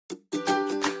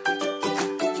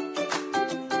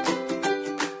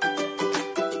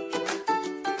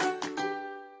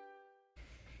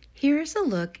Here's a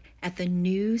look at the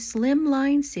new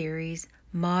Slimline Series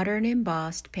Modern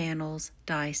Embossed Panels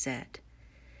die set.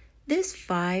 This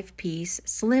 5-piece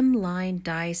Slimline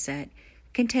die set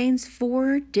contains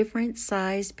 4 different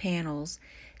size panels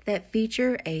that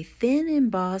feature a thin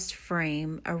embossed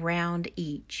frame around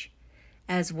each,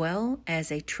 as well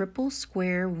as a triple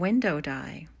square window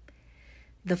die.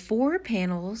 The 4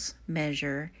 panels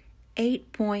measure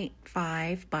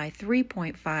 8.5 by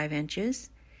 3.5 inches,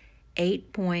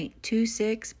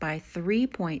 8.26 by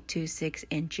 3.26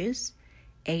 inches,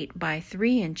 8 by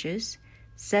 3 inches,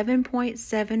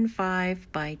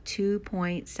 7.75 by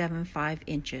 2.75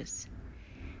 inches.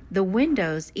 The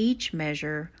windows each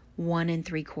measure 1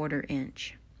 3/4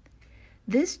 inch.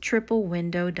 This triple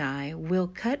window die will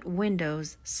cut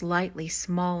windows slightly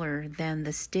smaller than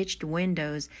the stitched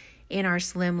windows in our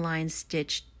Slimline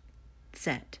Stitched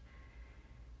set.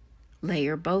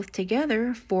 Layer both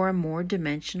together for a more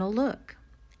dimensional look.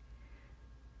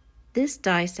 This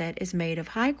die set is made of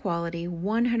high-quality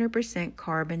 100%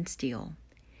 carbon steel.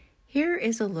 Here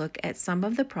is a look at some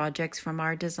of the projects from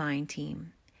our design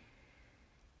team.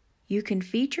 You can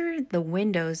feature the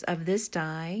windows of this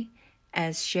die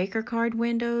as shaker card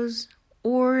windows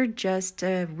or just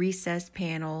a recessed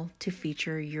panel to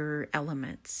feature your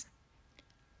elements.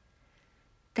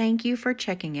 Thank you for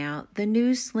checking out the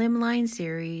new Slimline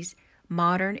Series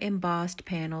Modern Embossed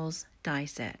Panels die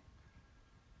set.